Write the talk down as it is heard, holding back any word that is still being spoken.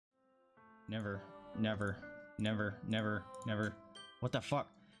never, never, never, never, never. What the fuck?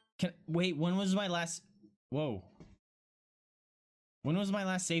 Wait, when was my last... Whoa. When was my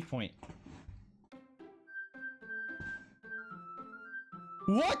last save point?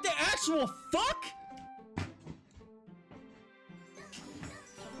 What the actual fuck?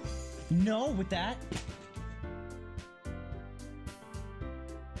 No, with that.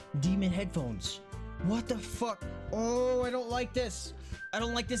 Demon headphones. What the fuck? Oh, I don't like this. I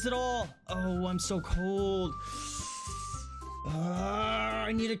don't like this at all. Oh, I'm so cold.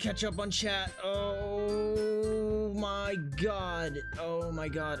 I need to catch up on chat. Oh my god. Oh my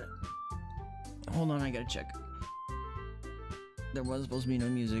god. Hold on, I gotta check. There was supposed to be no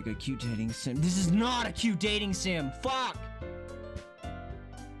music. A cute dating sim. This is not a cute dating sim. Fuck.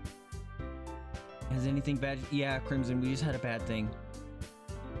 Has anything bad? Yeah, Crimson, we just had a bad thing.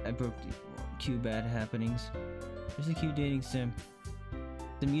 I broke cute bad happenings. There's a cute dating sim.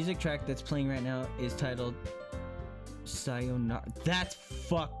 The music track that's playing right now is titled Sayonara. That's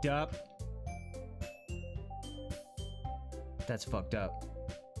fucked up. That's fucked up.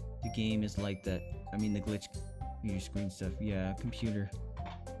 The game is like that. I mean, the glitch, your screen stuff. Yeah, computer.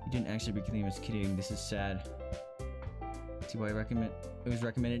 You didn't actually break the game. I was kidding. This is sad. See why I recommend? It was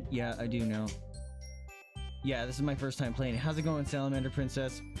recommended. Yeah, I do now. Yeah, this is my first time playing it. How's it going, Salamander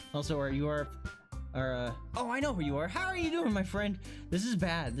Princess? Also, oh, I know who you are. How are you doing, my friend? This is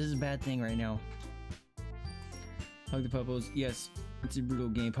bad. This is a bad thing right now. Hug the puppos. Yes, it's a brutal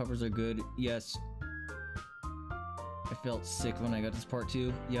game. Puppers are good. Yes. I felt sick when I got this part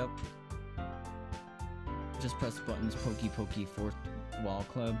too. Yep. Just press buttons. Pokey pokey. Fourth wall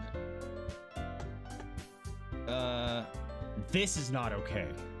club. This is not okay.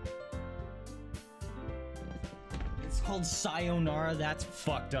 It's called Sayonara. That's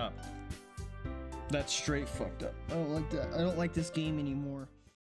fucked up. That's straight fucked up. I don't like that. I don't like this game anymore.